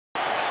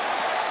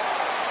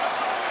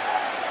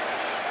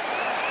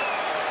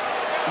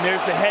And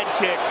there's the head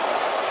kick.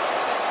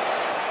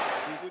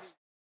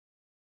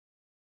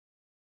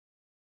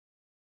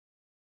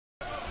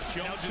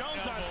 Jones on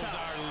top.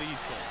 Are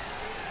lethal.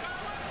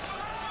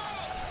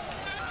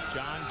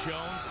 Jon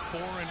Jones,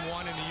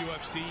 4-1 in the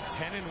UFC,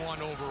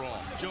 10-1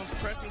 overall. Jones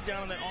pressing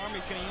down on that arm.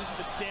 He's going to use it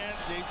to stand.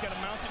 He's got a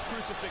mounted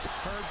crucifix.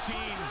 Herb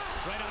Dean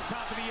right on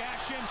top of the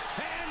action.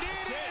 And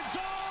it is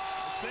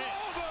all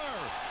over.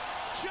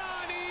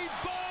 Johnny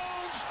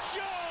Bones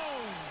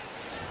Jones.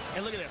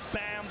 And look at this.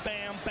 Bam,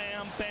 bam,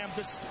 bam, bam.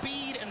 The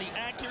speed and the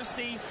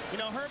accuracy. You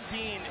know, Herb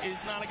Dean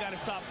is not a guy to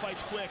stop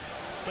fights quick,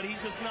 but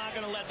he's just not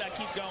going to let that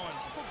keep going.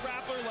 For a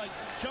grappler like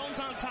Jones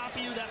on top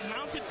of you, that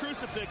mounted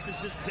crucifix is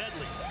just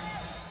deadly.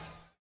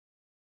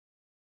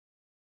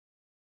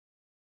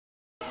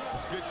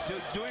 It's good,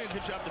 doing a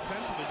good job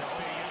defensively, though.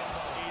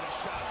 Need a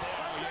shot there.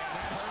 Oh, yeah,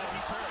 that hurt.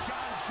 He's hurt.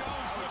 Jon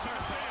Jones was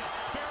hurt.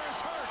 There is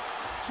hurt.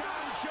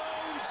 Jon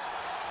Jones.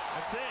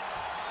 That's it.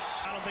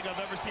 I don't think I've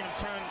ever seen him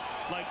turn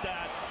like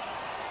that.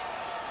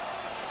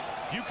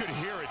 You could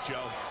hear it,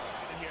 Joe.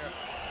 Here.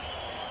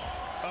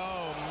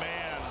 Oh,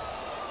 man.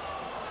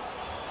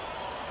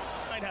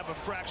 Might have a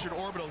fractured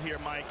orbital here,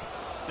 Mike.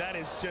 That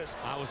is just...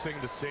 I was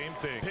thinking the same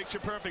thing. Picture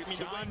perfect. I mean,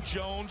 Jon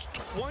Jones,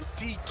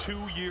 22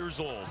 years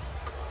old.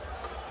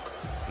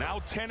 Now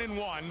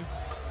 10-1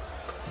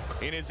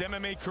 in his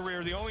MMA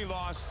career. The only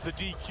loss, the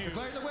DQ.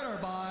 Declaring the winner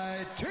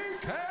by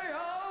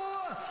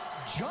TKO,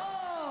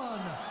 Jon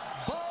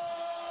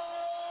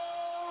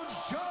Bones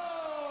Jones.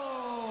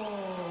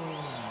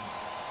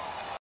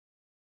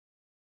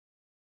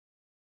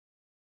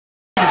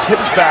 His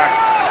hips back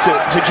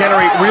to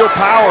generate real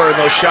power in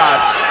those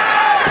shots.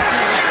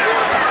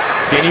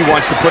 And he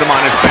wants to put him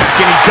on his back,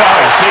 and he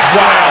does. Big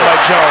slam by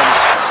Jones.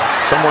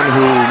 Someone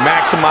who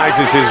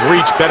maximizes his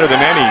reach better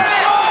than any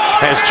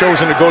has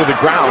chosen to go to the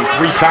ground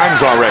 3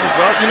 times already.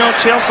 Well, you know,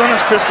 Chael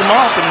Sonnen's pissed him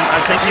off, and I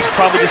think he's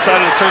probably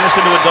decided to turn this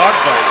into a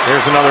dogfight.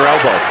 There's another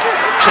elbow.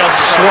 Chael's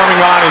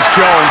Swarming on is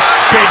Jones.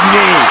 Big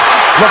knee.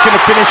 Looking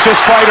to finish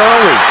this fight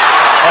early.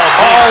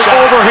 All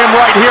over him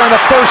right here in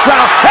the first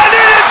round. And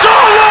then it's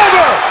all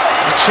over!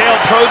 And Chael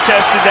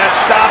protested that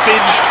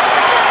stoppage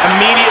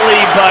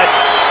immediately, but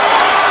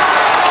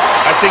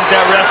I think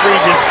that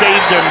referee just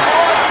saved him.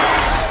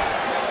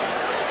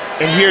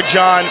 And here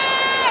Jon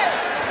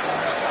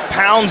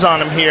pounds on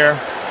him here.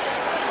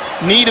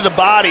 Knee to the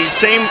body,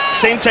 same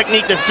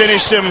technique that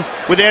finished him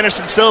with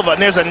Anderson Silva.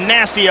 And there's a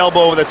nasty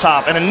elbow over the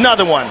top, and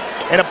another one,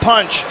 and a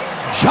punch.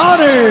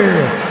 Johnny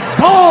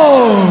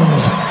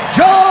Bones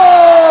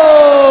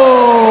Jones.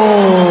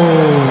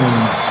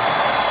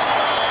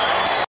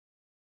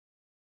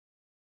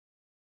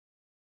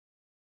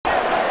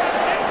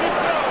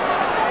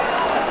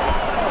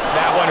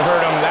 That one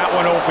hurt him. That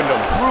one opened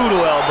him.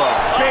 Brutal elbow.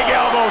 Big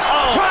elbows.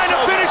 Trying to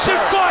finish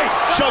this fight.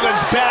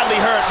 Shogun's badly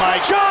hurt,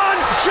 Mike. Jon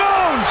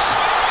Jones.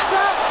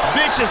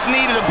 Vicious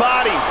knee to the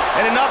body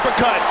and an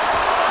uppercut.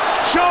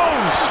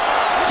 Jones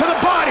to the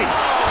body.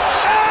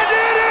 And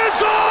it is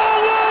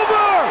all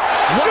over.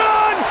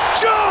 Jon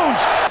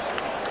Jones.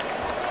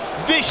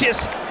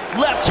 Vicious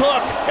left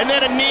hook and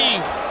then a knee.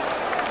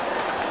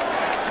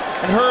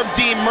 And Herb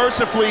Dean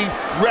mercifully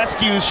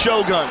rescues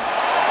Shogun.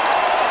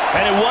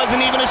 And it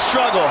wasn't even a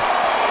struggle.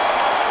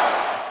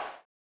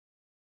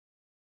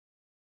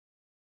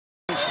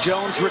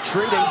 Jones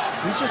retreating.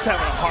 He's just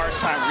having a hard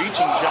time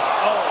reaching Jon.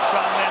 Oh,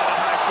 Jon landed a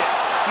high kick.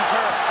 He's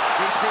hurt.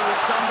 DC was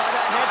stunned by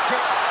that head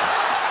kick.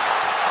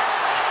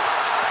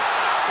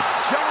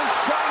 Jones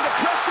trying to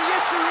press the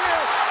issue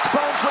here.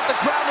 Bones with the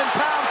ground and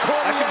pound.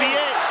 Cormier. That could be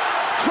it.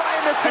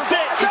 Trying to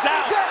survive.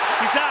 That's it.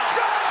 He's out. He's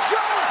out. Jon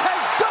Jones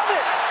has done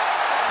it.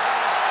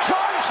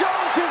 Jon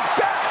Jones is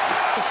back.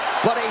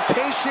 But a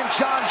patient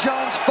Jon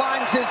Jones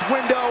finds his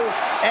window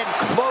and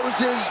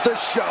closes the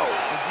show.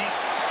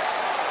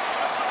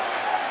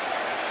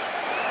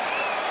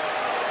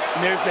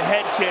 And there's the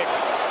head kick,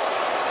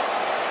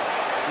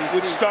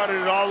 which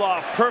started it all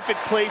off. Perfect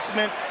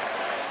placement,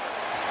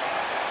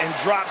 and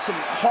dropped some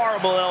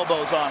horrible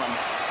elbows on him.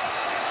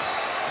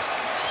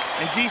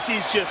 And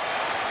DC's just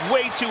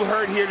way too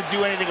hurt here to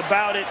do anything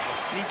about it.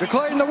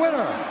 Declaring the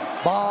winner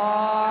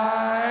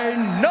by